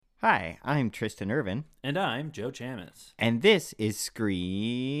Hi, I'm Tristan Irvin, And I'm Joe Chamis. and this is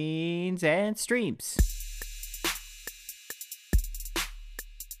Screens and Streams.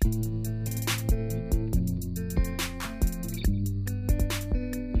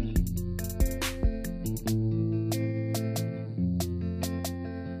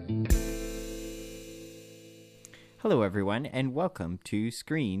 Hello, everyone, and welcome to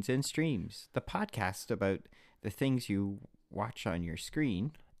Screens and Streams, the podcast about the things you watch on your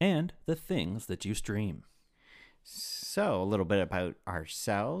screen. And the things that you stream. So, a little bit about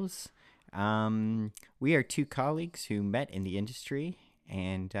ourselves. We are two colleagues who met in the industry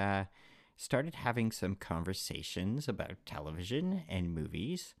and started having some conversations about television and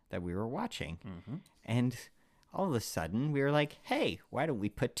movies that we were watching. Mm-hmm. And all of a sudden, we were like, hey, why don't we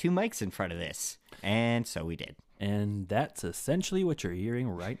put two mics in front of this? And so we did. And that's essentially what you're hearing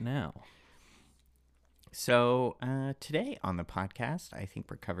right now. So today on the podcast, I think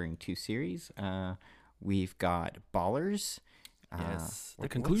we're covering two series. We've got Ballers. Yes, the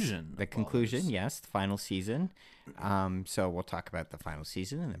conclusion. The conclusion, yes, the final season. So we'll talk about the final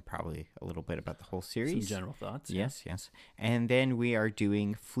season and then probably a little bit about the whole series. Some general thoughts. Yes. And then we are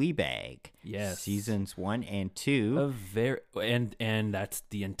doing Fleabag. Yes. Seasons 1 and 2. And that's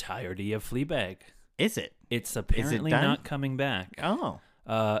the entirety of Fleabag. Is it? It's apparently done? not coming back. Oh.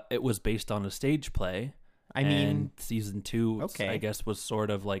 It was based on a stage play. I mean, and season 2, okay. I guess, was sort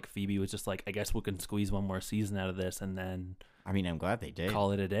of like Phoebe was just like, I guess we can squeeze one more season out of this and then I mean, I'm glad they did.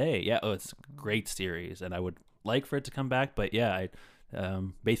 call it a day. Yeah, it's a great series, and I would like for it to come back. But yeah,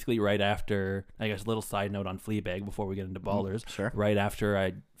 basically right after, I guess, a little side note on Fleabag before we get into Ballers. Sure. Right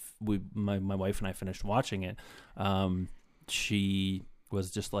after my wife and I finished watching it, she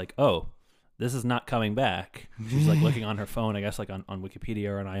was just like, "Oh, this is not coming back." She's like looking on her phone, I guess, like on Wikipedia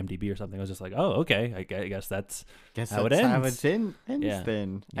or on IMDb or something. I was just like, "Oh, okay. I guess that's how it ends." How it ends Yeah.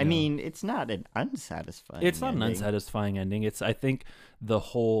 then. You I know. mean, it's not an unsatisfying It's not an ending. unsatisfying ending. I think the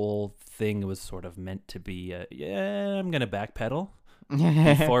whole thing was sort of meant to be, I'm going to backpedal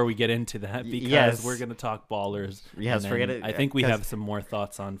before we get into that because Yes. we're going to talk Ballers. Yes, and forget then it, I think we 'cause- have some more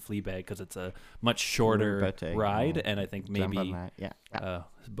thoughts on Fleabag because it's a much shorter about to, ride, and I think jump on maybe that. Yeah.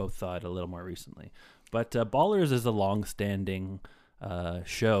 both saw it a little more recently. But Ballers is a long-standing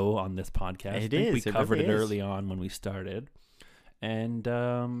show on this podcast. It I think is. we It covered really it is. early on when we started. And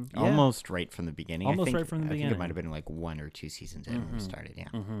Almost right from the beginning. Almost I think, right from the I think it beginning. might have been like 1 or 2 seasons in when we started. Yeah.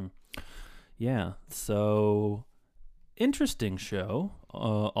 Mm-hmm. Yeah. So interesting show.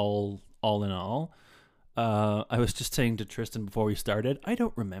 All in all, I was just saying to Tristan before we started, I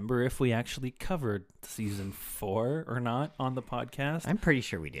don't remember if we actually covered season 4 or not on the podcast. I'm pretty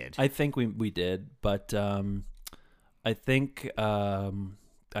sure we did. I think we did, but I think I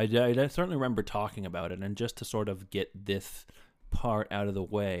certainly remember talking about it, and just to sort of get this part out of the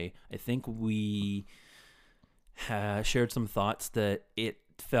way, I think we shared some thoughts that it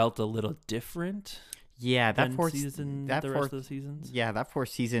felt a little different. Yeah, that than fourth season, that the fourth, rest of the seasons. Yeah, that fourth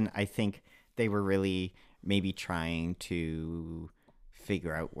season, I think they were really maybe trying to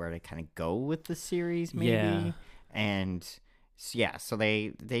figure out where to kind of go with the series, maybe. Yeah. And yeah, so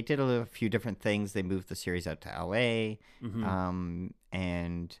they did a few different things. They moved the series out to LA, Mm-hmm.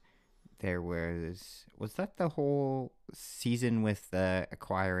 and there was that the whole season with the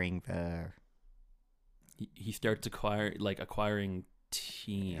acquiring the He starts acquiring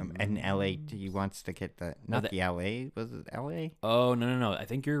team. and LA. He wants to get the not the- the LA, was it LA? Oh no! I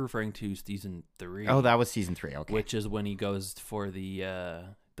think you're referring to season 3. Oh, that was season 3. Okay, which is when he goes for the I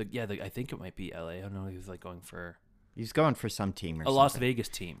think it might be LA. I don't know. He was like going for he's going for some team or a something. Las Vegas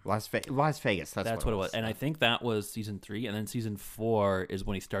team. Las Vegas. That's what it was. And I think that was season 3, and then season 4 is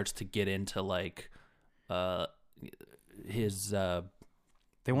when he starts to get into like his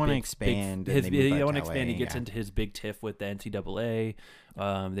they want to big- expand. big- his, and they move they out want to to expand. LA, He gets yeah. into his big tiff with the NCAA.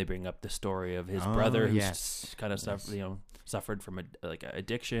 They bring up the story of his Oh, brother who's yes. kind of suffered from like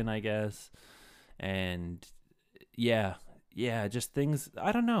addiction, I guess. And yeah, just things.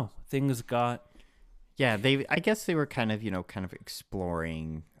 I don't know. Things got. Yeah, I guess they were kind of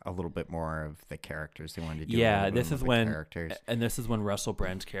exploring a little bit more of the characters. They wanted to do. Yeah, a little this bit is more when, characters. and this is when Russell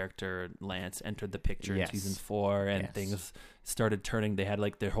Brand's character Lance entered the picture Yes. in season 4, and Yes. things started turning. They had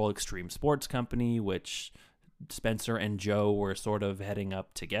like their whole extreme sports company, which Spencer and Joe were sort of heading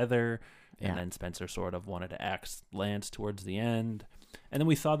up together, Yeah. and then Spencer sort of wanted to axe Lance towards the end, and then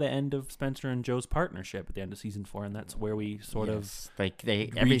we saw the end of Spencer and Joe's partnership at the end of season 4, and that's where we sort Yes. like they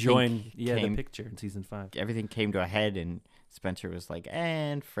of everything rejoin the came, picture in season 5. everything came to a head, and Spencer was like,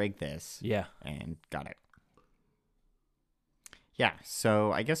 "And frig this," Yeah, and got it. Yeah,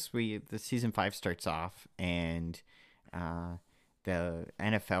 so I guess the season 5 starts off, and the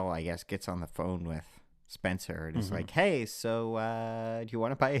NFL, I guess, gets on the phone with Spencer and is Mhm. like, "Hey, so do you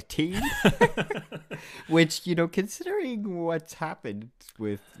want to buy a team?" Which, considering what's happened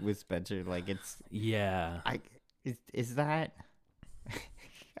with Spencer, like Yeah. is that?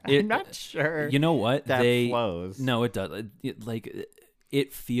 It- I'm not sure. You know what? that flows. No, it does.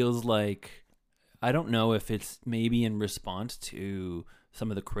 It feels like, I don't know if it's maybe in response to some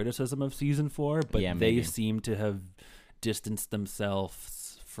of the criticism of season 4, but Yeah, they maybe. seem to have distanced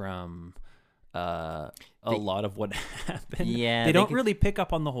themselves from a lot of what happened. Yeah, they don't could- really pick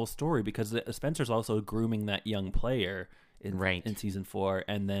up on the whole story because Spencer's also grooming that young player Right. in season 4,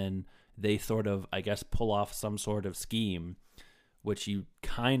 and then they sort of, I guess, pull off some sort of scheme, which you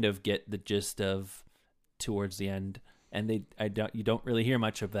kind of get the gist of towards the end, and you don't really hear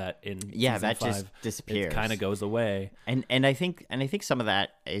much of that in season that 5. just disappears. It kind of goes away. And I think some of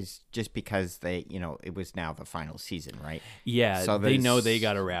that is just because they, it was now the final season, right? Yeah, So they know there's- they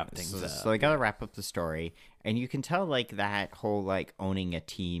got to wrap things up. So they got to wrap up the story, and you can tell like that whole like owning a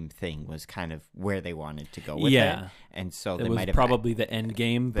team thing was kind of where they wanted to go with Yeah. it, and so It they was might have probably the end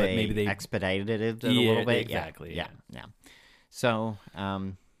game, but maybe they expedited it a Yeah, little bit. exactly, Yeah. So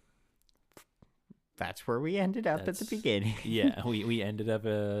that's where we ended up at the That's- beginning. yeah, we ended up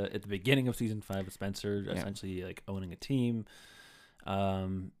at the beginning of season 5 with Spencer essentially like owning a team,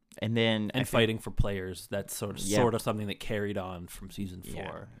 And then and fighting for players. That's sort of something that carried on from season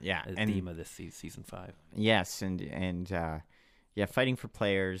 4. Yeah, the and theme of this season 5. yes, and fighting for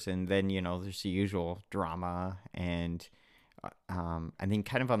players, and then there's the usual drama, and I think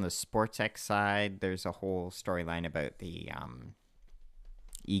kind of on the SportsX side, there's a whole storyline about the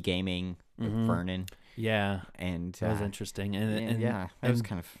e-gaming with Vernon, Yeah, and that was interesting, and that was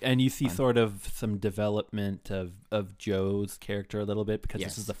kind of and you see fun. sort of some development of Joe's character a little bit, because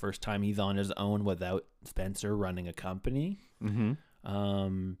Yes. this is the first time he's on his own without Spencer running a company. Mm-hmm.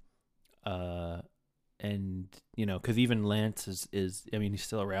 And because even Lance is I mean, he's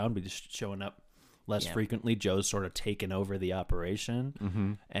still around, but he's showing up less Yeah. frequently. Joe's sort of taken over the operation,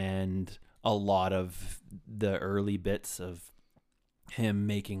 Mm-hmm. and a lot of the early bits of him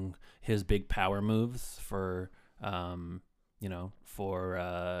making his big power moves for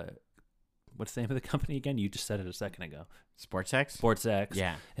what's the name of the company again? You just said it a second ago. SportsX. SportsX.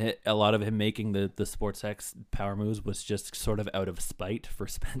 Yeah. A lot of him making the SportsX power moves was just sort of out of spite for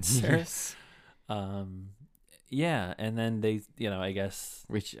Spencer. Yes. Yeah, and then they, I guess,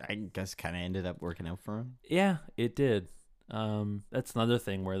 Which I guess kind of ended up working out for him. yeah, it did. That's another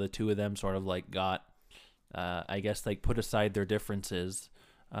thing where the two of them sort of like got, I guess, like put aside their differences,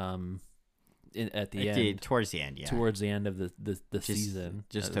 at the end, Towards the end, yeah. towards the end of the season,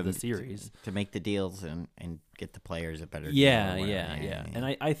 just the series. to make the deals and get the players a better Yeah, deal. or yeah, whatever. yeah.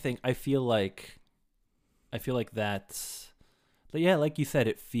 And I feel like that's, yeah, like you said,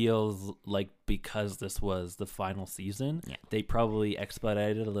 it feels like because this was the final season, they probably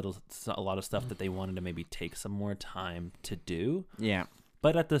expedited a lot of stuff that they wanted to maybe take some more time to do. Yeah.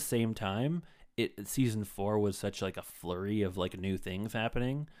 But at the same time, season 4 was such like a flurry of like new things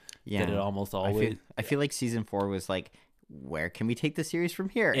happening Yeah. that it almost always. I feel like season 4 was like, where can we take the series from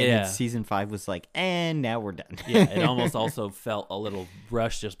here? And Yeah. then season 5 was like, and now we're done. Yeah, it almost also felt a little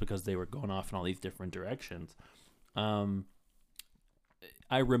rushed just because they were going off in all these different directions.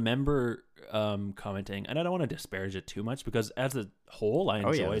 I remember commenting, and I don't want to disparage it too much because as a whole, I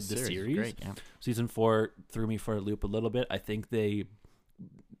enjoyed the series. Great, yeah. Season 4 threw me for a loop a little bit. I think they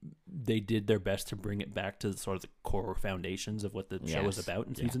did their best to bring it back to sort of the core foundations of what the show was Yes. about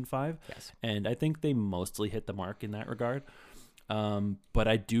in Yeah. season 5. Yes. And I think they mostly hit the mark in that regard. But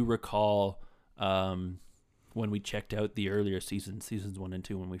I do recall when we checked out the earlier seasons 1 and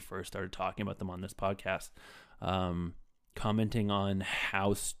 2, when we first started talking about them on this podcast, commenting on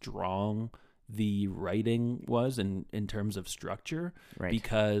how strong the writing was in terms of structure. Right.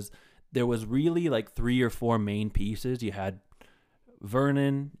 Because there was really like 3 or 4 main pieces. You had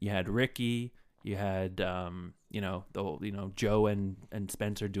Vernon, you had Ricky, you had Joe and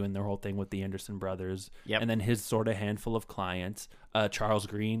Spencer doing their whole thing with the Anderson brothers, Yep. and then his sort of handful of clients, Charles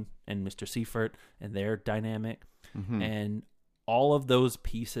Green and Mr. Seifert and their dynamic, Mm-hmm. and all of those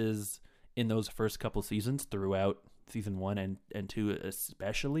pieces in those first couple seasons throughout season 1 and 2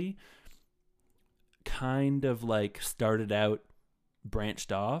 especially kind of like started out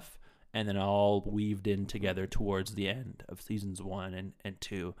branched off and then all weaved in together towards the end of seasons 1 and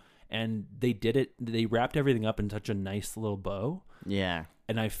 2. And they did it. They wrapped everything up in such a nice little bow. Yeah.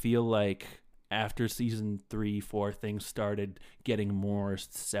 And I feel like after season 3, 4, things started getting more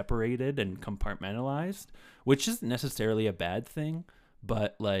separated and compartmentalized, which isn't necessarily a bad thing,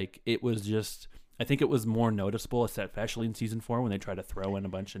 but like it was just, I think it was more noticeable, especially in season 4 when they tried to throw in a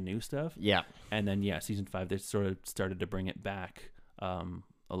bunch of new stuff. Yeah. And then season 5 they sort of started to bring it back a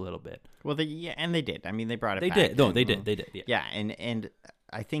little bit. Well, and they did. I mean, they brought it They back. did. No, and- they did. Yeah. Yeah, and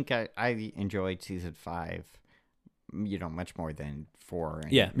I think I enjoyed season 5, much more than 4.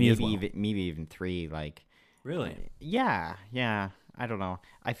 And Yeah, me as maybe well. maybe even 3. Like, Really? yeah. I don't know.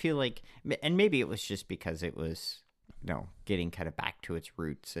 I feel like, and maybe it was just because it was, getting kind of back to its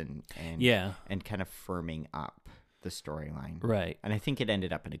roots and Yeah. and kind of firming up the storyline. Right. And I think it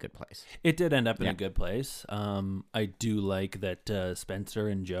ended up in a good place. It did end up in Yeah. a good place. I do like that Spencer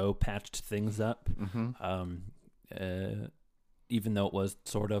and Joe patched things up. Mm-hmm. Even though it was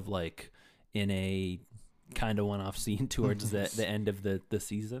sort of like in a kind of one-off scene towards the end of the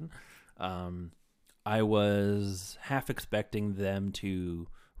season. I was half expecting them to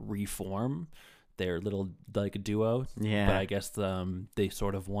reform their little like duo. Yeah. But I guess they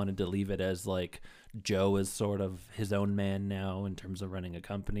sort of wanted to leave it as like Joe is sort of his own man now in terms of running a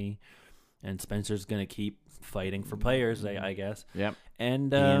company, and Spencer's going to keep fighting for players, I guess. Yep. And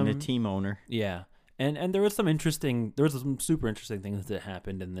Being the team owner. yeah. And there was some super interesting things that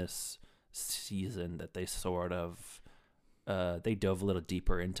happened in this season that they sort of they dove a little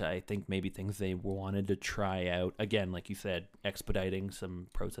deeper into. I think maybe things they wanted to try out again, like you said, expediting some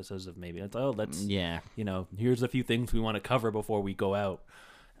processes of maybe let's Yeah. here's a few things we want to cover before we go out.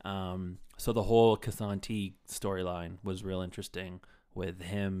 So the whole Kassanti storyline was real interesting, with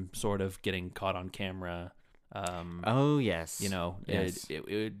him sort of getting caught on camera. Oh yes. Yes.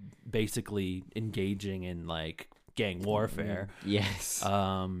 It basically engaging in like gang warfare. Yes.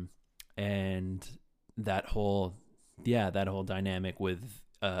 And that whole dynamic with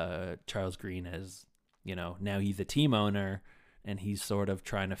Charles Green as, now he's a team owner and he's sort of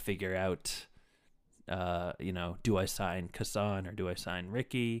trying to figure out, do I sign Kassan or do I sign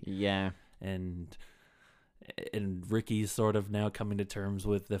Ricky? Yeah. And Ricky's sort of now coming to terms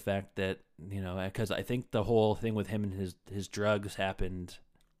with the fact that, because I think the whole thing with him and his drugs happened.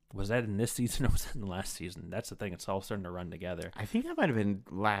 Was that in this season or was that in the last season? That's the thing. It's all starting to run together. I think that might have been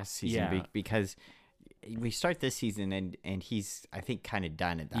last season Yeah. because we start this season and he's, I think, kind of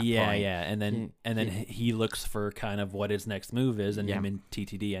done at that point. Yeah. And then he looks for kind of what his next move is, and Yeah. him and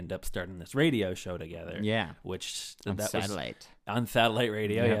TTD end up starting this radio show together. Yeah. Which On that satellite. was on satellite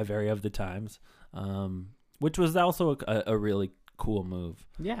radio. Yeah. Yeah, very of the times. Which was also a really cool move.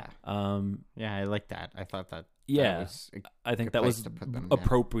 Yeah. Yeah, I like that. I thought that. Yeah, that was I think good that place was to put them, yeah.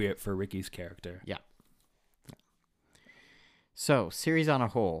 appropriate for Ricky's character. Yeah. So, series on a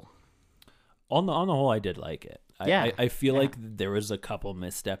whole. On the whole, I did like it. Yeah, I feel yeah. like there was a couple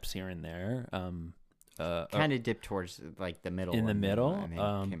missteps here and there. Kind of dipped towards like the middle. In the and then- middle, and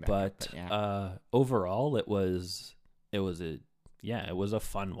then came back but up, yeah. overall, it was a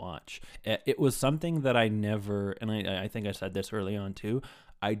fun watch. It was something that I never, and I think I said this early on too.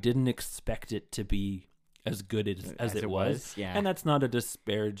 I didn't expect it to be as good as it was. Yeah. And that's not a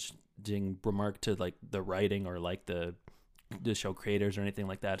disparaging remark to like the writing or like the show creators or anything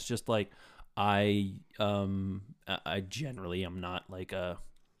like that. It's just like I generally am not like a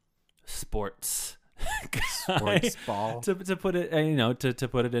sports Sports ball. to put it to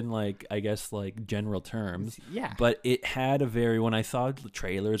put it in like I guess like general terms. Yeah. But it had a very, when I saw the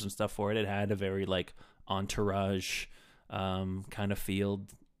trailers and stuff for it, it had a very like Entourage kind of feel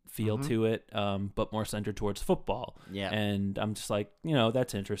to it, but more centered towards football. Yeah. And I'm just like,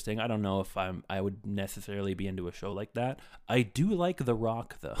 that's interesting. I don't know if I would necessarily be into a show like that. I do like The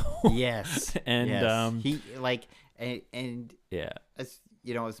Rock though. Yes. And yes. He like and yeah. as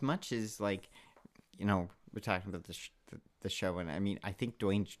as much as like we're talking about the show, and I mean I think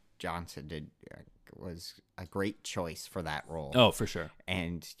Dwayne Johnson was a great choice for that role. Oh, for sure.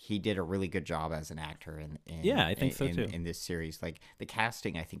 And he did a really good job as an actor Yeah, I think so too. In this series, like the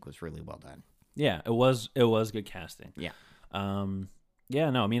casting, I think was really well done. Yeah, it was good casting. Yeah. Yeah,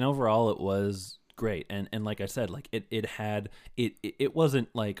 no, I mean overall it was great. And like I said, like it wasn't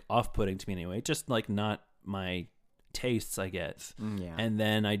like off-putting to me anyway, just like not my tastes, I guess. Yeah. And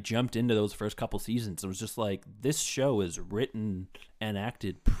then I jumped into those first couple seasons. It was just like, this show is written and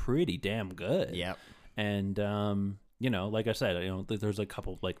acted pretty damn good. Yep. And like I said, there's a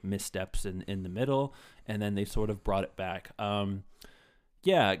couple like missteps in the middle, and then they sort of brought it back. I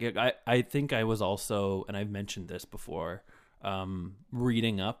think I was also, and I've mentioned this before,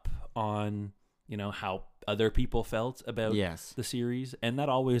 reading up on how other people felt about the series, and that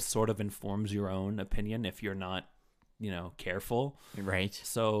always sort of informs your own opinion if you're not careful. Right.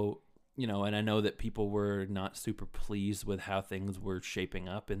 So, and I know that people were not super pleased with how things were shaping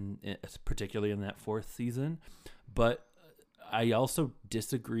up, particularly in that fourth season. But I also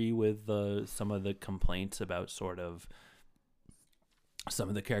disagree with some of the complaints about sort of some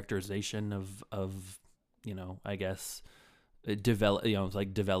of the characterization of I guess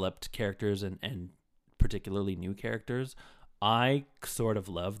developed characters and particularly new characters. I sort of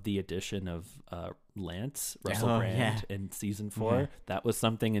loved the addition of Russell Brand in season 4. Yeah. That was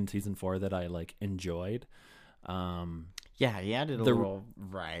something in season 4 that I enjoyed. He added a little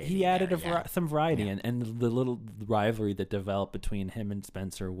variety. He added some variety, Yeah. and the little rivalry that developed between him and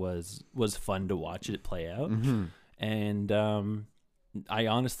Spencer was fun to watch it play out. Mm-hmm. And I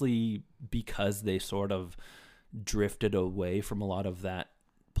honestly, because they sort of drifted away from a lot of that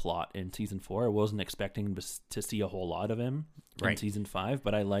plot in season 4, I wasn't expecting to see a whole lot of him in season 5,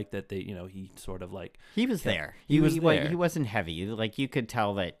 but I like that they, he sort of he was there. He was there. He wasn't heavy. You could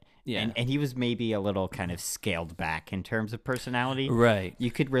tell that. Yeah. And he was maybe a little kind of scaled back in terms of personality. Right. You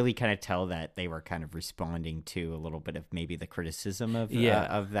could really kind of tell that they were kind of responding to a little bit of maybe the criticism of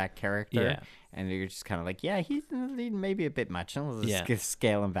that character. Yeah. And you're just kind of he's maybe a bit much. Let's just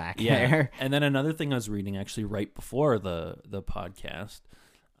scale him back Yeah. there. And then another thing I was reading actually right before the podcast,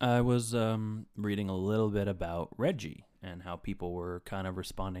 I was reading a little bit about Reggie and how people were kind of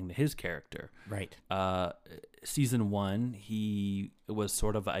responding to his character. Right. Season 1, he was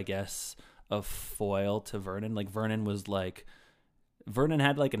sort of, I guess, a foil to Vernon. Vernon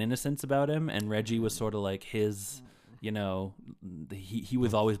had an innocence about him, and Reggie was sort of his, he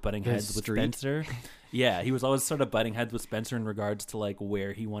was always butting heads with Spencer. Yeah, he was always sort of butting heads with Spencer in regards to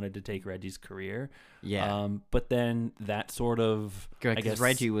where he wanted to take Reggie's career. Yeah. But then that sort of, I guess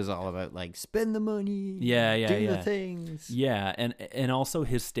Reggie was all about spend the money. Yeah. Do the things. Yeah, and also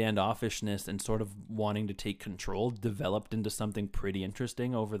his standoffishness and sort of wanting to take control developed into something pretty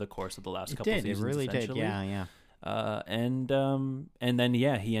interesting over the course of the last couple seasons. It really did. Yeah. And then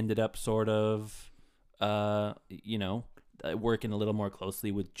he ended up sort of working a little more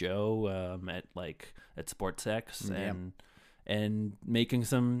closely with Joe at SportsX and making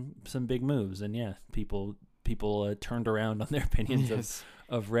some big moves, and people turned around on their opinions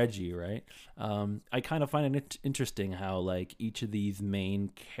of Reggie, right? I kind of find it interesting how each of these main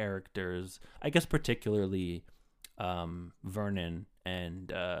characters, I guess particularly Vernon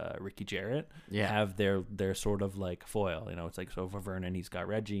and Ricky Jarrett, have their sort of foil. It's so for Vernon he's got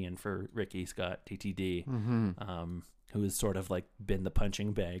Reggie, and for Ricky he's got TTD. Mm-hmm. Who has sort of been the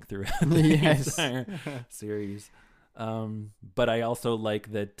punching bag throughout the entire series. But I also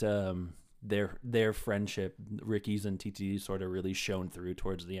like that their friendship, Ricky's and TTD, sort of really shone through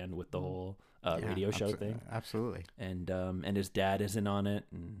towards the end with the whole radio show thing. Absolutely. And his dad isn't on it,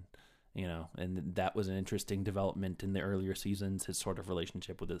 and and that was an interesting development in the earlier seasons, his sort of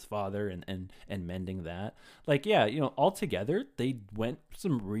relationship with his father and mending that. Altogether, they went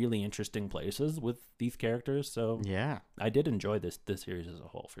some really interesting places with these characters. So yeah, I did enjoy this series as a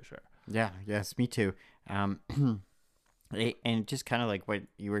whole for sure. Yeah. Yes, me too. And just kind of what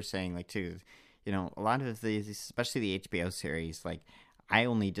you were saying, too, a lot of these, especially the HBO series, I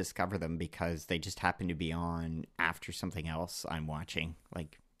only discover them because they just happen to be on after something else I'm watching,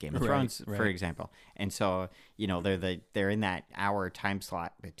 Game of Thrones, for example. And so, they're in that hour time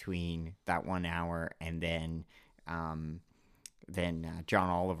slot between that 1 hour and then John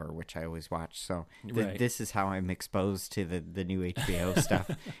Oliver, which I always watch. So this is how I'm exposed to the new HBO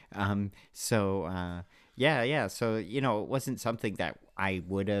stuff. So it wasn't something that I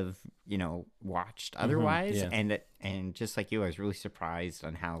would have, watched otherwise. Mm-hmm, And just like you, I was really surprised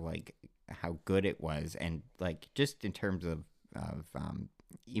on how good it was. And just in terms of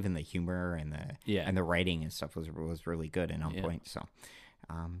even the humor and the writing and stuff was really good and on point. So,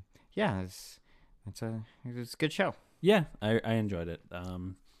 it was a good show. Yeah, I enjoyed it.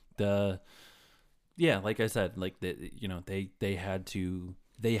 Like I said,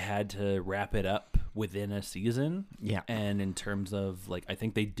 they had to wrap it up within a season. Yeah, and in terms of I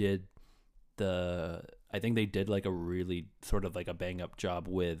think they did a really sort of a bang up job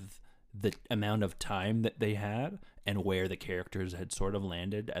with the amount of time that they had and where the characters had sort of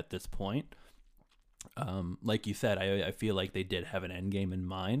landed at this point. Like you said, I feel like they did have an end game in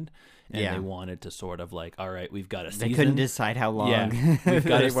mind, and they wanted to sort of all right, we've got a season. They couldn't decide how long. Yeah, we've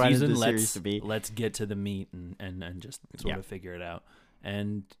got a season. Let's let's get to the meat and just sort of figure it out.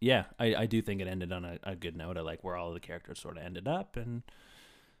 And I do think it ended on a good note. I like where all of the characters sort of ended up, and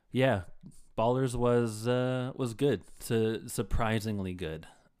Ballers was good, surprisingly good.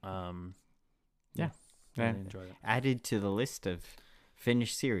 Really enjoyed it. Added to the list of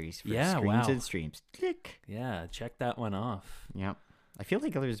finished series for screens and streams. Click. Yeah, check that one off. Yep. I feel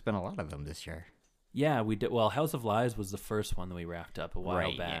like there's been a lot of them this year. Yeah, we did. Well, House of Lies was the first one that we wrapped up a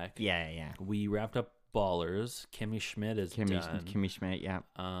while back. Yeah. We wrapped up Ballers. Kimmy Schmidt is done. Kimmy Schmidt, yeah.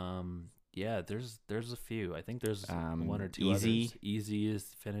 Yeah, there's a few. I think there's one or two Easy. others. Easy is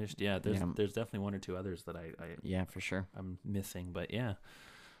finished. Yeah, there's definitely one or two others that I yeah, for sure. I'm missing, but yeah.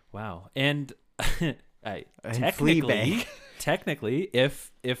 Wow. And Fleabag. technically,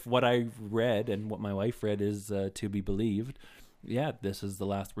 if what I read and what my wife read is to be believed, yeah, this is the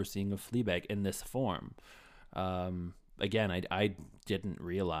last we're seeing of Fleabag in this form. Again, I didn't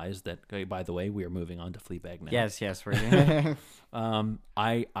realize that. By the way, we are moving on to Fleabag now. Yes, we're.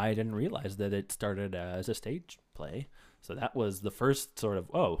 I didn't realize that it started as a stage play, so that was the first sort of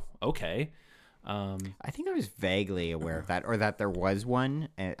okay. I think I was vaguely aware of that, or that there was one.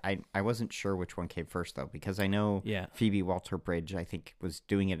 I wasn't sure which one came first though, because I know Phoebe Waller-Bridge, I think, was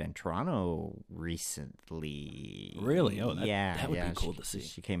doing it in Toronto recently. Really? Oh, that would be cool to see.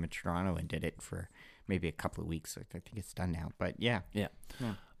 She came to Toronto and did it for maybe a couple of weeks. I think it's done now, but yeah.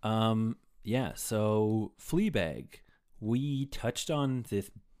 So Fleabag, we touched on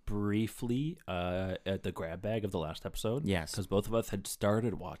this briefly at the grab bag of the last episode. Yes, because both of us had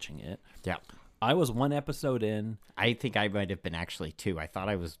started watching it. Yeah. I was one episode in. I think I might have been actually two. I thought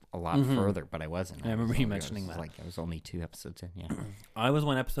I was a lot further, but I wasn't. I remember you mentioning that. I was only 2 episodes in, yeah. I was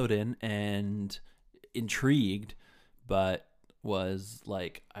one episode in and intrigued, but was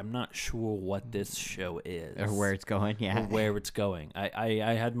like, I'm not sure what this show is. Or where it's going, yeah. Or where it's going.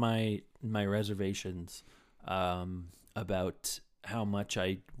 I had my reservations about how much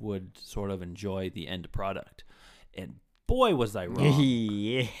I would sort of enjoy the end product. And boy, was I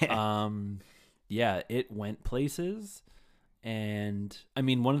wrong. Yeah, it went places. And I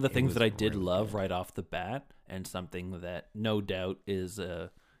mean, one of the things that I did love right off the bat, and something that no doubt is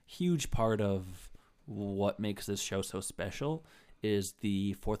a huge part of what makes this show so special, is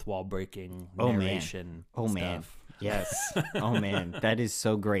the fourth wall breaking narration. Man. Yes. Oh man, that is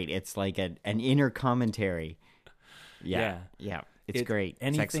so great. It's like an inner commentary. Yeah. It's great.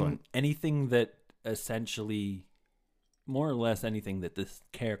 It's excellent. Anything that essentially, more or less anything that this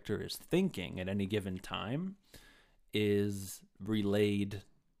character is thinking at any given time is relayed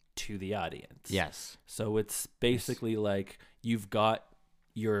to the audience. Yes. So it's basically like you've got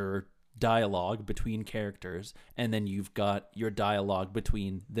your dialogue between characters, and then you've got your dialogue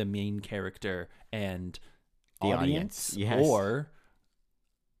between the main character and the audience. Yes. Or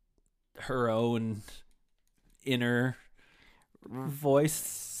her own inner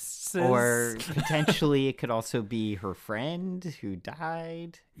voices. Or potentially it could also be her friend who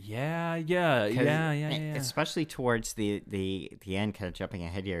died. Yeah. Especially towards the end, kind of jumping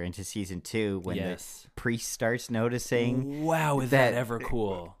ahead here into season 2, when the priest starts noticing. Wow, is that ever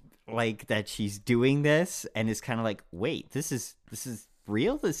cool? Like that she's doing this, and is kind of like, wait, this is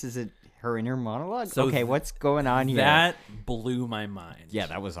real? This isn't her inner monologue? So okay, what's going on here? That blew my mind. Yeah,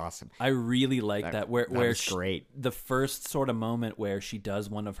 that was awesome. I really like that. Where was great. The first sort of moment where she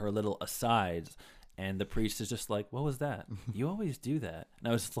does one of her little asides, and the priest is just like, "What was that? You always do that." And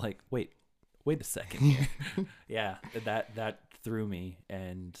I was just like, "Wait a second here." Yeah, that threw me.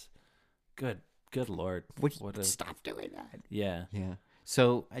 And good Lord, stop doing that. Yeah.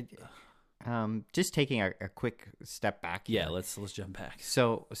 So, just taking a quick step back here. Yeah, let's jump back.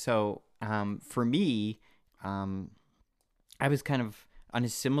 So, for me, I was kind of on a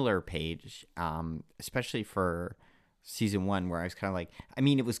similar page, especially for season 1, where I was kind of like, I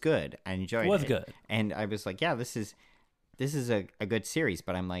mean, it was good. I enjoyed it. It was good. And I was like, yeah, this is a good series,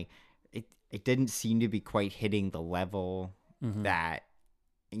 but I'm like, it didn't seem to be quite hitting the level that,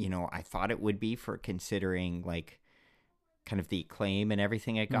 I thought it would be, for considering like kind of the acclaim and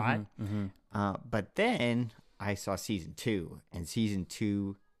everything it got. But then I saw season 2, and season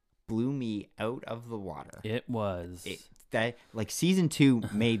 2 blew me out of the water. It was season 2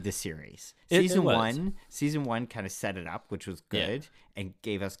 made the series. Season one kind of set it up, which was good, and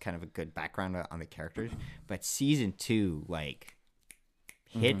gave us kind of a good background on the characters. But season 2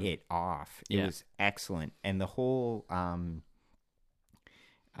 hit it off. It was excellent, and the whole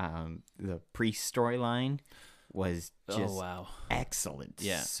the priest storyline was just excellent.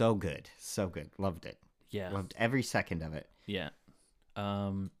 Yeah. So good. Loved it. Yeah. Loved every second of it. Yeah.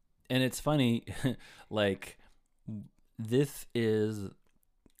 And it's funny, like, this is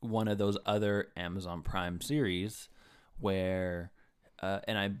one of those other Amazon Prime series where,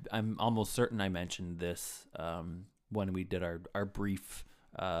 and I'm almost certain I mentioned this when we did our brief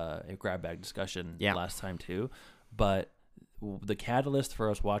grab bag discussion last time too, but the catalyst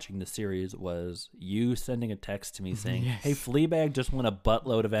for us watching the series was you sending a text to me saying, "Hey, Fleabag just won a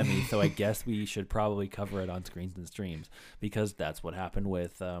buttload of Emmys, so I guess we should probably cover it on Screens and Streams," because that's what happened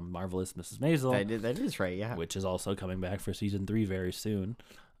with Marvelous Mrs. Maisel. That is right, yeah. Which is also coming back for season 3 very soon.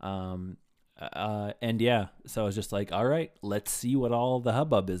 And yeah, so I was just like, all right, let's see what all the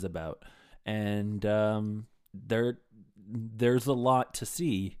hubbub is about. And there's a lot to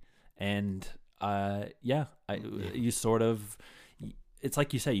see. And you sort of, it's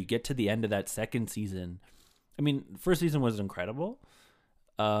like you say, you get to the end of that second season. I mean, first season was incredible.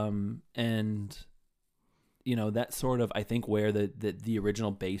 And that's sort of, I think, where the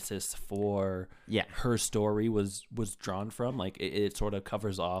original basis for her story was drawn from. Like it sort of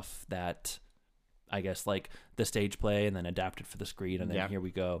covers off that, I guess, like the stage play and then adapted for the screen, and then here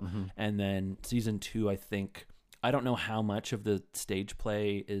we go. Mm-hmm. And then season 2, I think, I don't know how much of the stage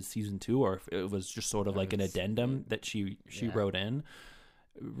play is season 2, or if it was just sort of like an addendum that she wrote in.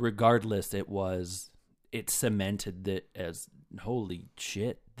 Regardless, it cemented that as, holy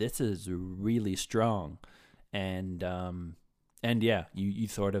shit, this is really strong. And yeah, you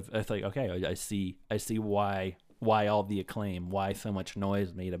sort of, it's like, okay, I see why all the acclaim, why so much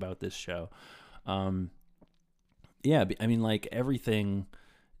noise made about this show. Yeah, I mean, like everything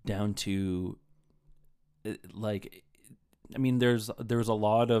down to, like, I mean, there's a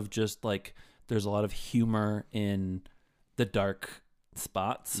lot of just like, there's a lot of humor in the dark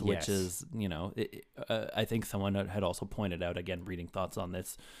spots, which is, I think someone had also pointed out, again, reading thoughts on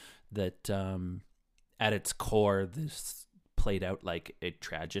this, that at its core, this played out like a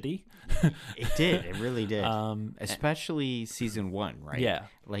tragedy. It did. It really did. Especially season 1, right? Yeah.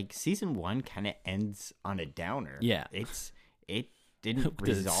 Like season 1 kind of ends on a downer. Yeah. It didn't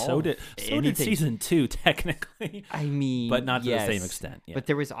resolve. So did season 2, technically. I mean, but not to the same extent. Yeah. But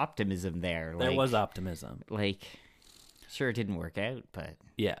there was optimism there. There was optimism. Like, sure, it didn't work out, but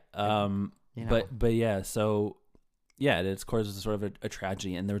yeah. But yeah. So yeah, at its core is sort of a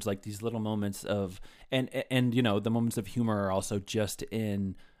tragedy, and there's like these little moments of, and the moments of humor are also just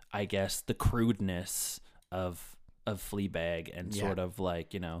in, I guess, the crudeness of Fleabag, and sort of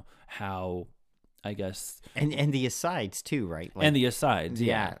like, how, I guess, and the asides too, right? Like, and the asides,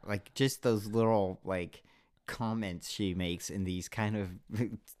 yeah, like just those little like comments she makes in these kind of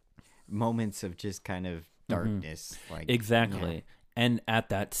moments of just kind of darkness, like exactly. And at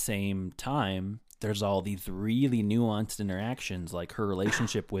that same time, there's all these really nuanced interactions, like her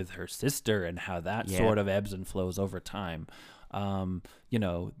relationship with her sister and how that sort of ebbs and flows over time. The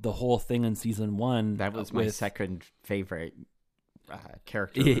whole thing in season 1, that was my second favorite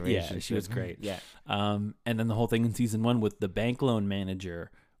character relationship. Yeah, she was great. Yeah. And then the whole thing in season 1 with the bank loan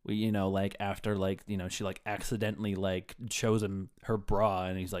manager, like after, like, she like accidentally like shows him her bra,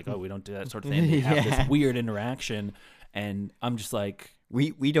 and he's like, oh, we don't do that sort of thing. They have this weird interaction, and I'm just like,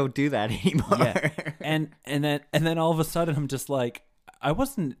 we don't do that anymore. Yeah. And then all of a sudden I'm just like,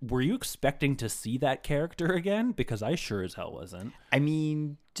 were you expecting to see that character again? Because I sure as hell wasn't. I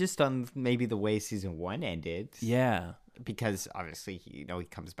mean, just on maybe the way season 1 ended. Yeah. Because obviously, he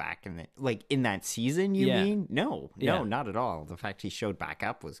comes back, and like in that season, you mean? No, not at all. The fact he showed back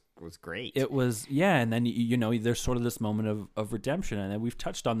up was great. It was, and then there's sort of this moment of redemption, and then we've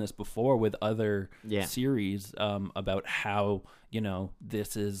touched on this before with other series about how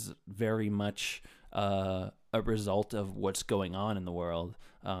this is very much a result of what's going on in the world.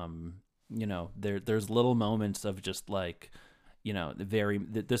 There's little moments of just like,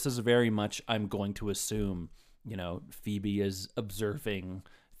 this is very much, I'm going to assume, Phoebe is observing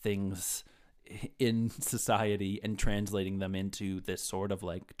things in society and translating them into this sort of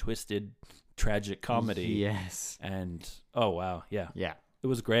like twisted, tragic comedy. Yes. And oh wow, yeah, it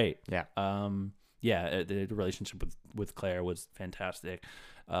was great. Yeah. The relationship with Claire was fantastic.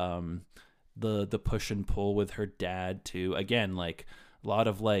 The push and pull with her dad too. Again, like a lot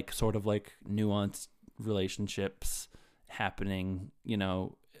of like sort of like nuanced relationships happening.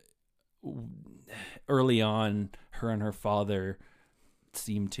 Early on, her and her father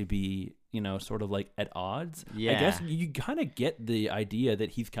seem to be, sort of like at odds. Yeah. I guess you kind of get the idea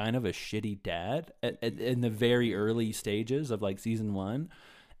that he's kind of a shitty dad in the very early stages of like season 1.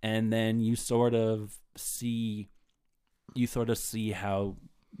 And then you sort of see how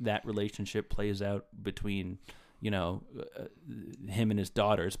that relationship plays out between, him and his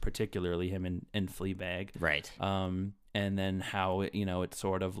daughters, particularly him and Fleabag. Right. And then how, it's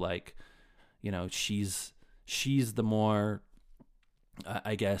sort of like, she's the more,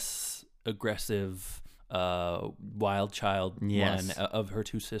 I guess, aggressive, wild child one of her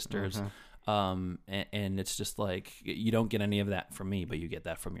two sisters. And it's just like, you don't get any of that from me, but you get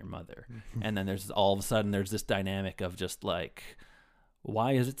that from your mother. And then there's all of a sudden there's this dynamic of just like,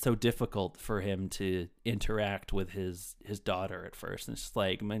 why is it so difficult for him to interact with his daughter at first? And it's just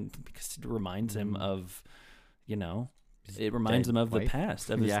like, man, because it reminds him of, It reminds him of wife. the past,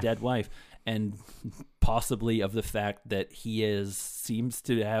 of his Yeah. dead wife, and possibly of the fact that he seems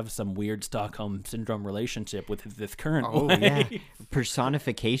to have some weird Stockholm syndrome relationship with this current Oh wife. yeah,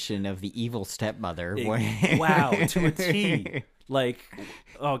 personification of the evil stepmother. Wow, to a T. Like,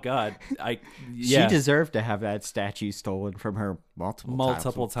 oh God, She deserved to have that statue stolen from her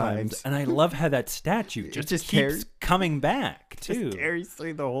multiple times. And I love how that statue just keeps carries- coming back too. Just carries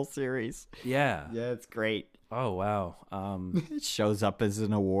through the whole series. Yeah. Yeah, it's great. Oh wow. It shows up as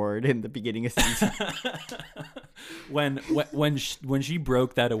an award in the beginning of season. when she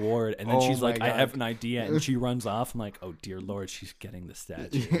broke that award, and then Oh she's my like, I God. have an idea, and she runs off. I'm like, oh dear Lord, she's getting the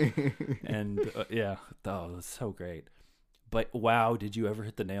statue. And yeah, oh, that's so great. But wow, did you ever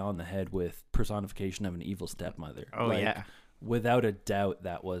hit the nail on the head with personification of an evil stepmother? Oh, Like, yeah. Without a doubt,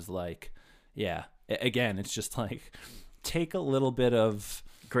 that was like, yeah. Again, it's just like, take a little bit of,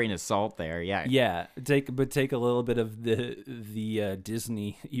 Grain of salt there, yeah. yeah, take a little bit of the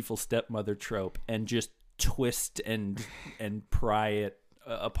Disney evil stepmother trope and just twist and pry it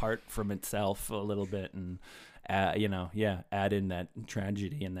apart from itself a little bit, and add in that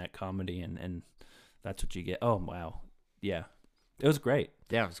tragedy and that comedy, and that's what you get. Oh wow. Yeah, it was great.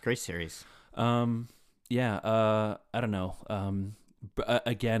 Yeah, it was a great series. I don't know.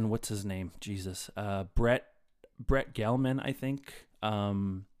 Again, what's his name? Jesus. Brett Gelman, I think,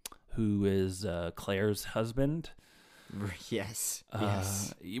 who is Claire's husband. Yes.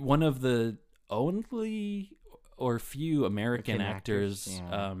 One of the only or few American American actors, actors,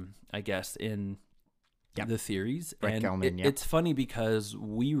 yeah. I guess, in Yep. the series. Brett And Gelman, yep. it's funny because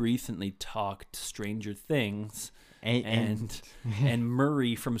we recently talked Stranger Things. And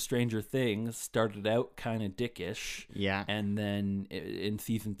Murray from Stranger Things started out kind of dickish, yeah. and then in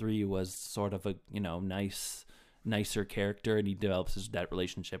season 3 was sort of a nicer character, and he develops that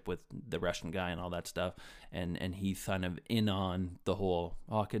relationship with the Russian guy and all that stuff, and he's kind of in on the whole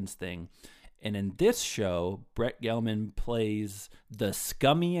Hawkins thing. And in this show, Brett Gelman plays the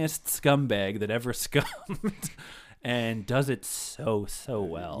scummiest scumbag that ever scummed, and does it so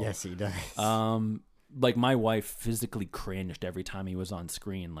well. Yes, he does. Like my wife physically cringed every time he was on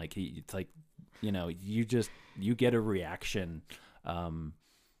screen. Like it's like, you get a reaction,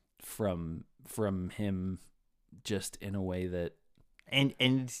 from him, just in a way that,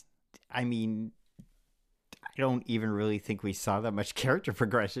 and I mean, I don't even really think we saw that much character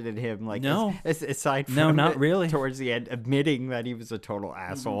progression in him. Like, No. aside from No, not really. towards the end, admitting that he was a total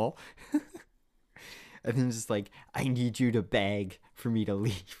asshole. And then just like, I need you to beg for me to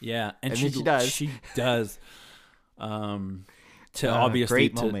leave. yeah. And then she does. She does. To obviously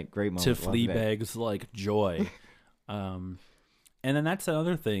great moment. to Loved it. Fleabag's like joy. And then that's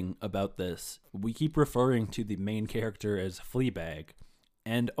another thing about this. We keep referring to the main character as Fleabag,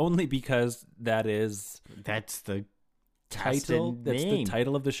 and only because that's the title. casting That's name. the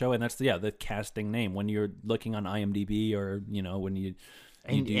title of the show, and that's the casting name. When you're looking on IMDb, or when you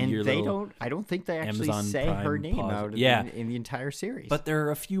And do your they little, don't. I don't think they actually Amazon say her Prime name pause. out Yeah. in the entire series. But there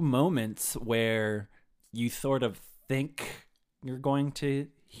are a few moments where you sort of think you're going to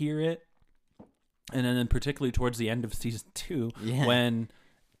hear it, and then particularly towards the end of season 2, Yeah. when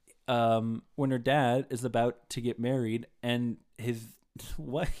her dad is about to get married and his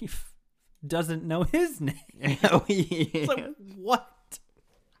wife doesn't know his name. Oh, yeah. It's like, what?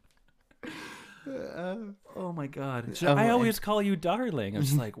 Oh my God. I always call you darling. I'm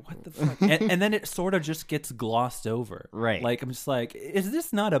just like, what the fuck? And then it sort of just gets glossed over. Right. Like, I'm just like, is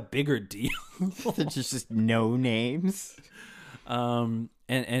this not a bigger deal? There's just no names. And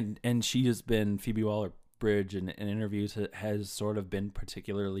she has been, Phoebe Waller-Bridge, in interviews has sort of been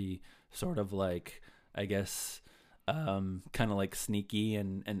particularly sort of like, I guess, kind of like sneaky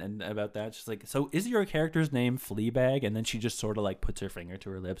and about that. She's like, so is your character's name Fleabag? And then she just sort of like puts her finger to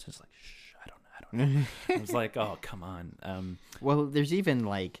her lips and is like, shh, I don't know. I was like, oh, come on. Well, there's even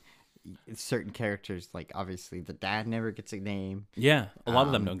like certain characters, like obviously the dad never gets a name. Yeah, a lot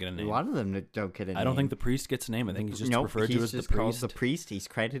of them don't get a name. A lot of them don't get a name. I don't think the priest gets a name. I think he's just Nope, referred he's to as just the called priest. the priest. He's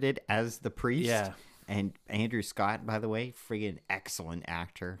credited as the priest. Yeah. And Andrew Scott, by the way, friggin' excellent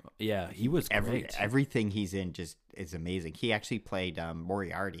actor. Yeah, he was great. Everything he's in just is amazing. He actually played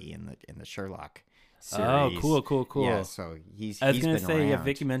Moriarty in the Sherlock series. Oh, cool. Yeah, so he's. I was going to say, around.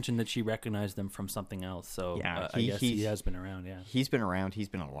 Vicky mentioned that she recognized them from something else. So Yeah, I guess he has been around. Yeah, He's been around. He's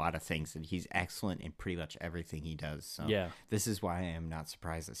been in a lot of things, and he's excellent in pretty much everything he does. So Yeah. this is why I am not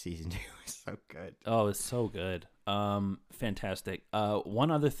surprised that season 2 is so good. Oh, it's so good. Fantastic.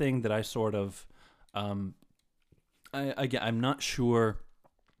 One other thing that I sort of, I'm not sure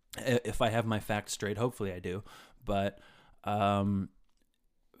if I have my facts straight. Hopefully I do. But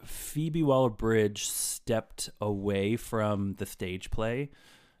Phoebe Waller-Bridge stepped away from the stage play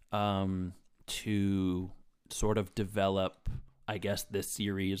to sort of develop, I guess, this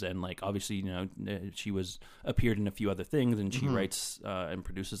series. And like, obviously, you know, she appeared in a few other things, and she writes and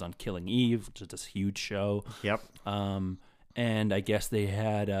produces on Killing Eve, which is this huge show. Yep. And I guess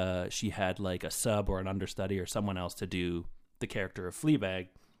she had like a sub or an understudy or someone else to do the character of Fleabag,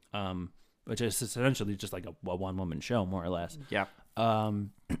 which is essentially just like a one-woman show, more or less. Yep.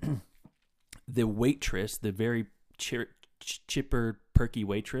 The waitress, the very chipper, perky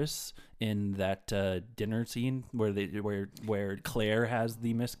waitress in that dinner scene where Claire has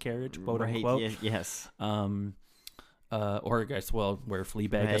the miscarriage, quote unquote. Yes. Or I guess, where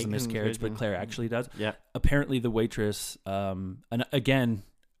Fleabag has a miscarriage, but Claire actually does. Yeah. Apparently, the waitress, and again,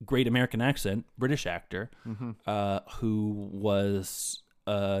 great American accent, British actor, who was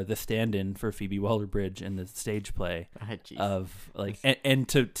the stand-in for Phoebe Waller-Bridge in the stage play of like, and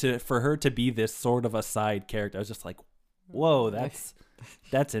to for her to be this sort of a side character, I was just like, whoa,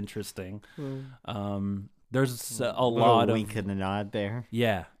 that's interesting. There's a lot of wink and a nod there.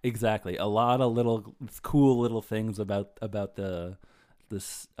 Yeah, exactly. A lot of little cool little things about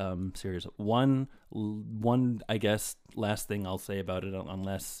this series. One, I guess, last thing I'll say about it,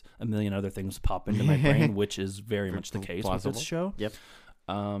 unless a million other things pop into my brain, which is very much the case with this show. Yep.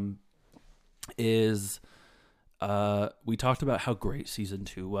 Is we talked about how great season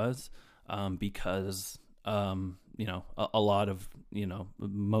 2 was, because you know, a lot of, you know,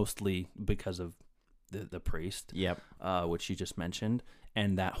 mostly because of the priest, which you just mentioned,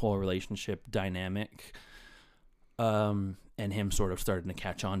 and that whole relationship dynamic, and him sort of starting to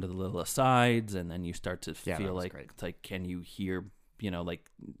catch on to the little asides, and then you start to feel like it's like, can you hear, you know, like,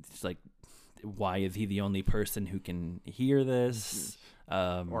 it's like, why is he the only person who can hear this,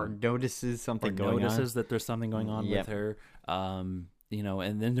 or notices something going on, notices that there's something going on with her, you know,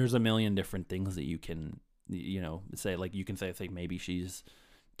 and then there's a million different things that you can, you know, say, like, you can say, I think maybe she's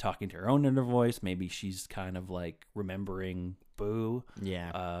talking to her own inner voice, maybe she's kind of like remembering Boo,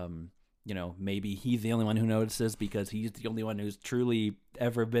 you know, maybe he's the only one who notices because he's the only one who's truly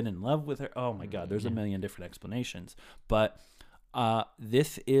ever been in love with her. Oh my god, there's a million different explanations, but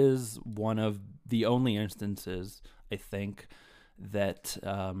this is one of the only instances, I think, that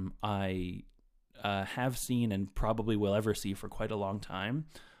I have seen and probably will ever see for quite a long time,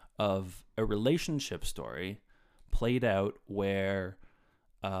 of a relationship story played out where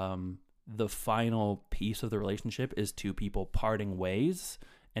the final piece of the relationship is two people parting ways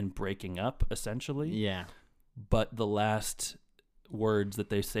and breaking up, essentially. Yeah. But the last words that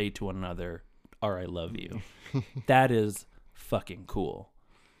they say to one another are, "I love you." That is fucking cool.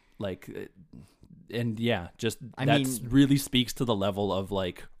 Like, and yeah, just really speaks to the level of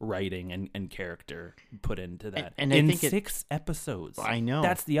like writing and character put into that. And in 6 episodes. I know.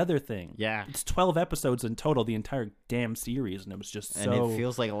 That's the other thing. Yeah. It's 12 episodes in total, the entire damn series, and it was just so... And it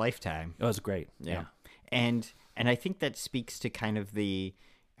feels like a lifetime. It was great. Yeah. And I think that speaks to kind of the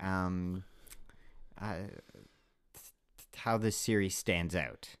how this series stands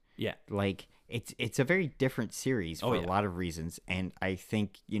out. Yeah. Like, it's a very different series for a lot of reasons, and I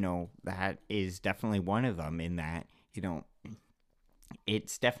think, you know, that is definitely one of them, in that, you know,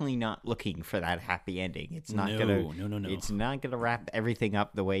 it's definitely not looking for that happy ending. It's not No. It's not gonna wrap everything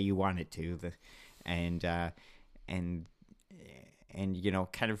up the way you want it to. And you know,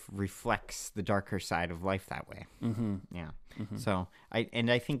 kind of reflects the darker side of life that way. Mm-hmm. Yeah. Mm-hmm. So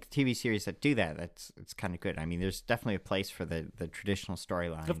I think TV series that do that, it's kind of good. I mean, there's definitely a place for the traditional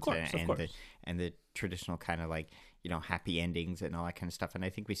storylines, of course. and the traditional kind of, like, you know, happy endings and all that kind of stuff. And I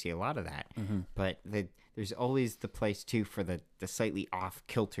think we see a lot of that. Mm-hmm. But there's always the place too for the slightly off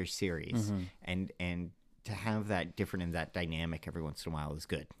kilter series, and to have that different in that dynamic every once in a while is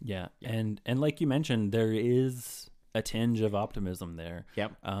good. Yeah. And like you mentioned, there is a tinge of optimism there.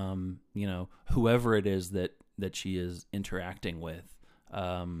 Yep. You know, whoever it is that she is interacting with,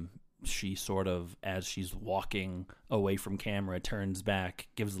 she sort of, as she's walking away from camera, turns back,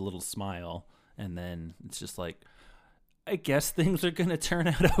 gives a little smile, and then it's just like, I guess things are gonna turn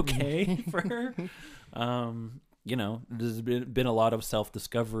out okay for her. You know, there's been a lot of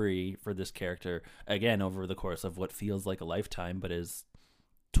self-discovery for this character, again, over the course of what feels like a lifetime, but is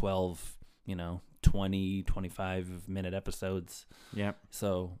 12, 20, 25-minute episodes. Yep.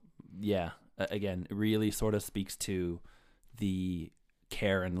 So, yeah, again, it really sort of speaks to the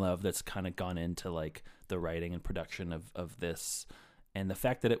care and love that's kind of gone into, like, the writing and production of this. And the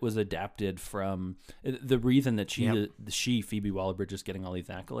fact that it was adapted from... The reason that she, Phoebe Waller-Bridge, is getting all these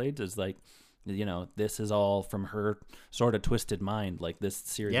accolades is, like, you know, this is all from her sort of twisted mind. Like this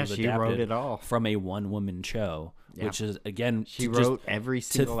series was she adapted wrote it all from a one-woman show, which is, again, she wrote every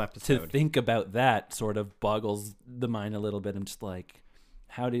single episode. To think about that sort of boggles the mind a little bit. I'm just like,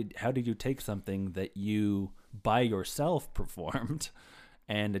 how did you take something that you by yourself performed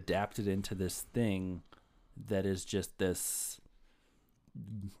and adapted into this thing that is just this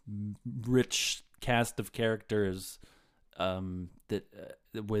rich cast of characters that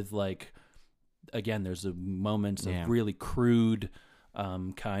with like, again, there's a moments of really crude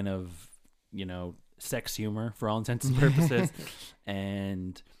kind of, you know, sex humor for all intents and purposes.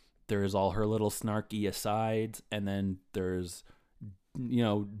 And there's all her little snarky asides, and then there's, you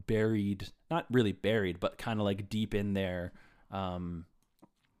know, buried, not really buried, but kind of like deep in there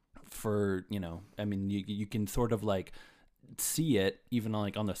for, you know, I mean, you can sort of like see it even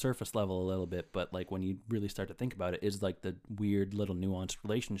like on the surface level a little bit, but like when you really start to think about it, is like the weird little nuanced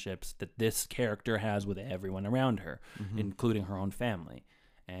relationships that this character has with everyone around her, including her own family.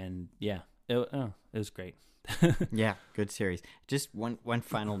 And yeah, it was great. Yeah, good series. Just one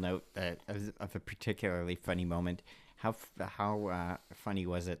final note that of a particularly funny moment. How funny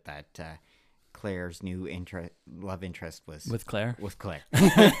was it that Claire's new love interest was with Claire? With Claire.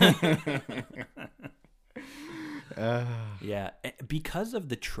 Yeah, because of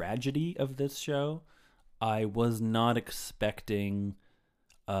the tragedy of this show, I was not expecting.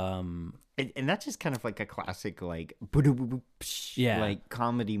 And that's just kind of like a classic, like, like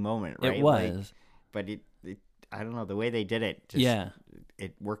comedy moment, right? It was, like, but it I don't know, the way they did it.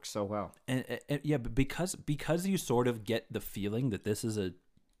 It works so well. And yeah, but because you sort of get the feeling that this is a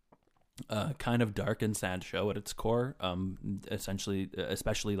kind of dark and sad show at its core, essentially,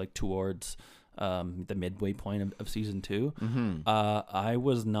 especially like towards the midway point of season 2. I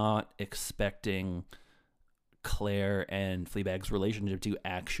was not expecting Claire and Fleabag's relationship to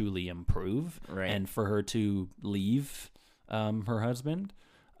actually improve, and for her to leave her husband.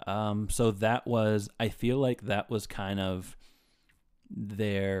 So that was, I feel like that was kind of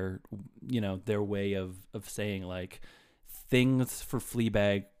their way of saying like things for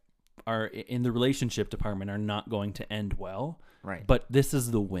Fleabag are in the relationship department are not going to end well. Right. But this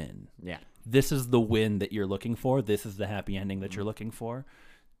is the win. Yeah. This is the win that you're looking for. This is the happy ending that you're looking for.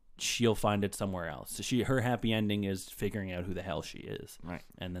 She'll find it somewhere else. Her happy ending is figuring out who the hell she is. Right.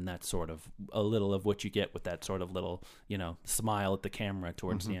 And then that's sort of a little of what you get with that sort of little, you know, smile at the camera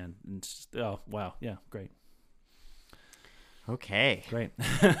towards the end. And it's just, oh, wow. Yeah, great. Okay. Great.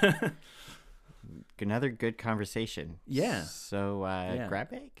 Another good conversation. Yeah. So,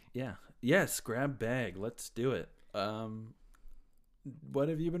 grab bag? Yeah. Yes, grab bag. Let's do it. What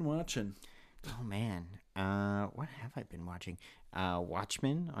have you been watching? Oh, man. What have I been watching?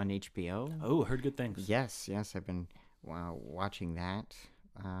 Watchmen on HBO. Oh, heard good things. Yes. I've been watching that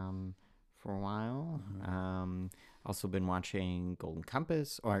for a while. Also been watching Golden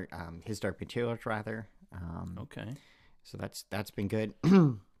Compass, or His Dark Materials, rather. Okay. So that's been good.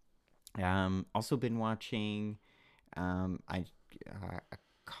 Also been watching a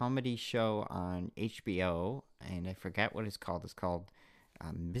comedy show on HBO, and I forget what it's called. It's called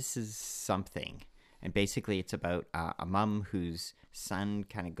Mrs. Something. And basically it's about a mom whose son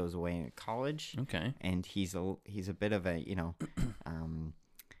kind of goes away to college. Okay. And he's a bit of a, you know,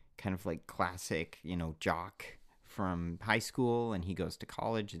 kind of like classic, you know, jock from high school, and he goes to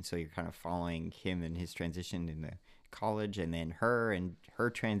college, and so you're kind of following him and his transition into college, and then her and her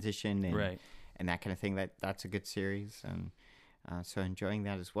transition, and and that kind of thing. That's a good series, and so enjoying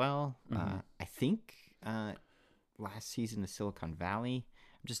that as well. I think last season of Silicon Valley.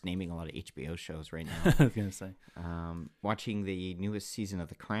 I'm just naming a lot of HBO shows right now. I was gonna say, watching the newest season of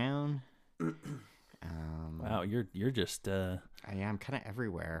The Crown. Wow, you're just I'm kind of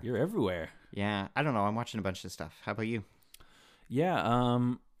everywhere. You're everywhere. Yeah, I don't know. I'm watching a bunch of stuff. How about you? Yeah,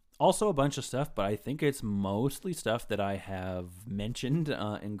 also a bunch of stuff, but I think it's mostly stuff that I have mentioned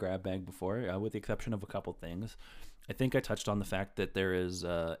in Grab Bag before, with the exception of a couple things. I think I touched on the fact that there is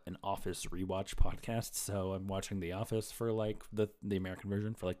an Office rewatch podcast, so I'm watching The Office for like the American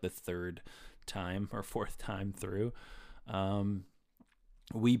version for like the third time or fourth time through.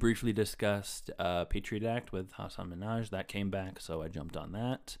 We briefly discussed Patriot Act with Hassan Minhaj. That came back, so I jumped on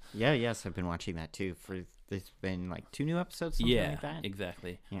that. Yes, I've been watching that too. There's been like 2 new episodes, something like that.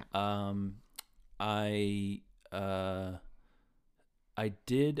 Exactly. Yeah.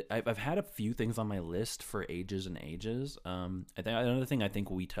 I've had a few things on my list for ages and ages. I think another thing I think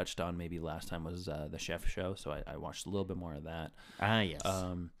we touched on maybe last time was the Chef Show, so I watched a little bit more of that. Yes.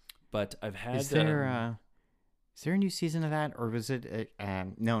 But I've had. Is there Is there a new season of that, or was it?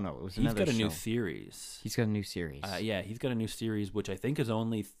 No, it was He's another got a show. new series. He's got a new series. Yeah, he's got a new series, which I think is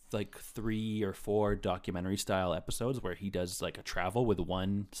only like 3 or 4 documentary style episodes where he does like a travel with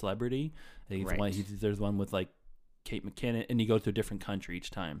one celebrity. I think there's one with like Kate McKinnon, and he goes to a different country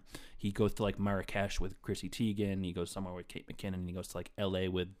each time. He goes to like Marrakesh with Chrissy Teigen. He goes somewhere with Kate McKinnon. And he goes to like L.A.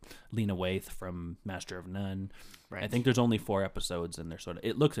 with Lena Waithe from Master of None. Right. I think there's only 4 episodes, and they're sort of.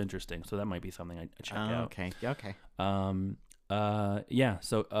 It looks interesting, so that might be something I check out. Okay. Okay. Yeah.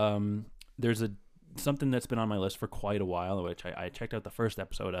 So there's something that's been on my list for quite a while, which I checked out the first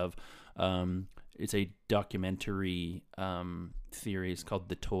episode of. It's a documentary series called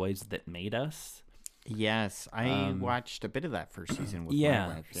 "The Toys That Made Us." Yes, I watched a bit of that first season with my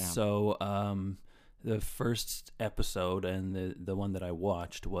wife. Yeah. So the first episode and the one that I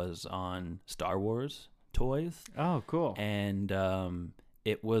watched was on Star Wars toys. Oh, cool. And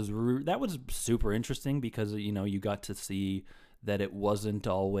it was that was super interesting because you got to see that it wasn't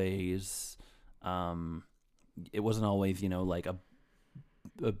always like a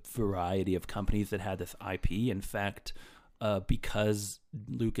variety of companies that had this IP. In fact, because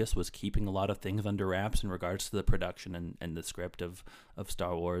Lucas was keeping a lot of things under wraps in regards to the production and the script of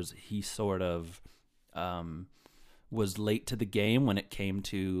Star Wars, he sort of was late to the game when it came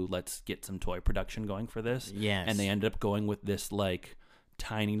to let's get some toy production going for this. Yes. And they ended up going with this like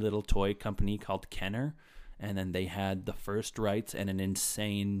tiny little toy company called Kenner, and then they had the first rights and an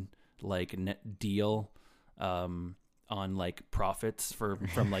insane like net deal on like profits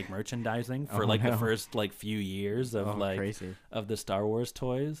from like merchandising for the first like few years of crazy. Of the Star Wars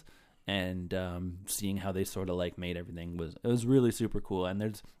toys, and seeing how they sort of like made everything was really super cool.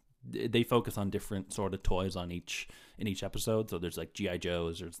 And they focus on different sort of toys in each episode. So there's like G.I.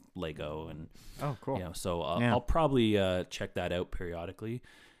 Joes, there's Lego, and cool. So I'll probably check that out periodically.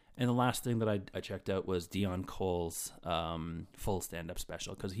 And the last thing that I checked out was Dion Cole's full stand-up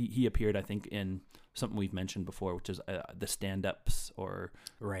special, because he appeared, I think, in something we've mentioned before, which is the stand-ups or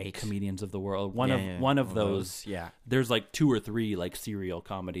comedians of the world. One of those. Yeah. There's like 2 or 3 like serial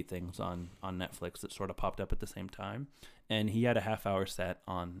comedy things on Netflix that sort of popped up at the same time, and he had a half-hour set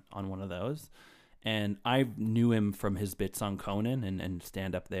on one of those. And I knew him from his bits on Conan and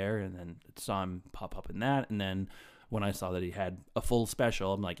stand-up there, and then saw him pop up in that, and then when I saw that he had a full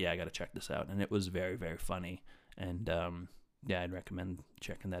special, I'm like, yeah, I got to check this out. And it was very, very funny. And yeah, I'd recommend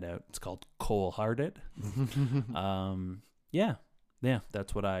checking that out. It's called Cole Hearted. Yeah,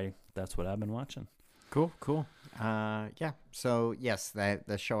 that's what I've been watching. Cool. Yeah. So yes,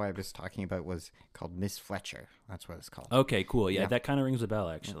 the show I was talking about was called Miss Fletcher. That's what it's called. Okay, cool. Yeah. That kind of rings a bell,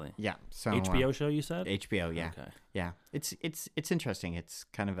 actually. Yeah. So HBO show, you said? HBO. Yeah. Okay. Yeah. It's interesting. It's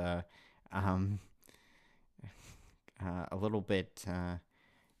kind of a little bit a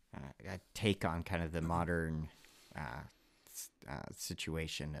take on kind of the modern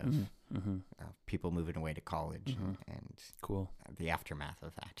situation of people moving away to college and cool the aftermath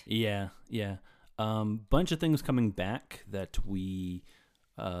of that. Yeah. Bunch of things coming back that we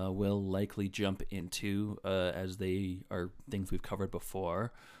will likely jump into as they are things we've covered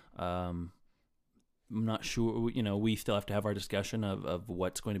before. I'm not sure, we still have to have our discussion of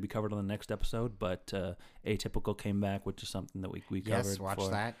what's going to be covered on the next episode, but Atypical came back, which is something that we covered. Yes, watch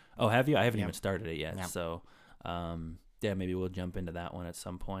that. Oh, have you? I haven't even started it yet. Yep. So, yeah, maybe we'll jump into that one at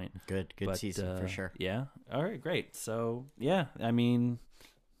some point. Good season for sure. Yeah. All right, great. So, yeah, I mean,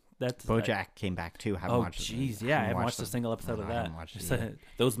 that's... BoJack came back too. I haven't watched a single episode of that. So,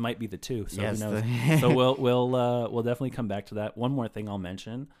 those might be the 2. So yes, who knows? So we'll definitely come back to that. One more thing I'll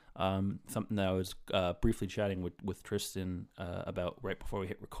mention. Something that I was briefly chatting with Tristan about right before we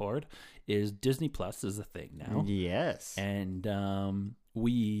hit record is Disney Plus is a thing now. Yes. And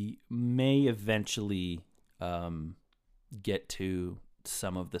we may eventually get to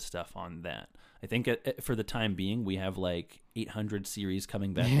some of the stuff on that. I think for the time being, we have like 800 series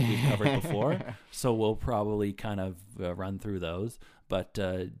coming back that we've covered before. So we'll probably kind of run through those. But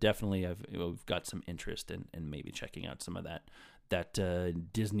definitely we've got some interest in maybe checking out some of that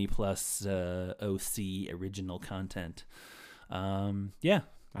Disney Plus OC original content. Yeah.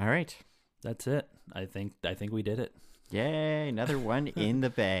 All right. That's it. I think we did it. Yay, another one in the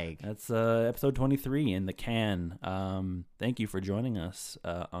bag. That's episode 23 in the can. Thank you for joining us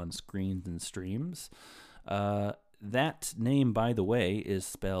on Screens and Streams. That name, by the way, is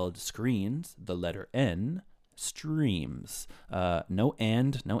spelled Screens, the letter N, Streams. No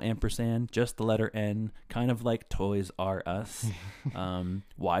and, no ampersand, just the letter N, kind of like Toys R Us.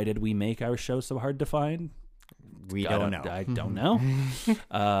 Why did we make our show so hard to find? We don't know. I don't know.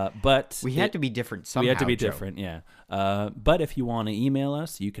 But we had to be different somehow. We had to be Joe. different, yeah. But if you want to email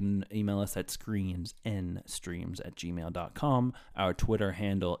us, you can email us at screensandstreams@gmail.com. Our Twitter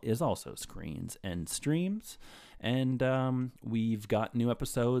handle is also screensandstreams. And we've got new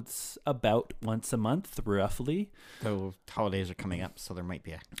episodes about once a month, roughly. The holidays are coming up, so there might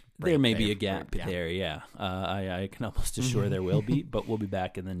be a There may be a gap there, yeah. I can almost assure there will be, but we'll be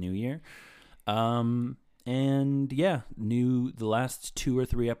back in the new year. And yeah, the last 2 or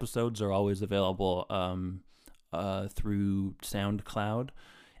 3 episodes are always available through SoundCloud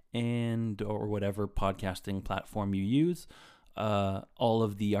or whatever podcasting platform you use. All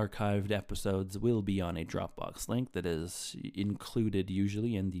of the archived episodes will be on a Dropbox link that is included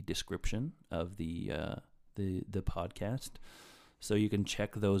usually in the description of the podcast. So you can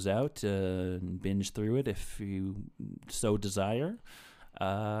check those out and binge through it if you so desire.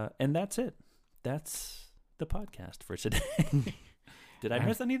 And that's it. That's the podcast for today. Did I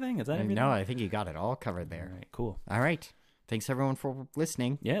miss anything? Is that everything? No, I think you got it all covered there. All right, cool. All right. Thanks, everyone, for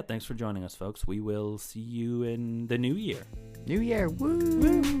listening. Yeah, thanks for joining us, folks. We will see you in the new year. New year. Woo!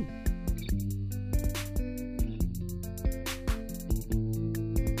 Woo!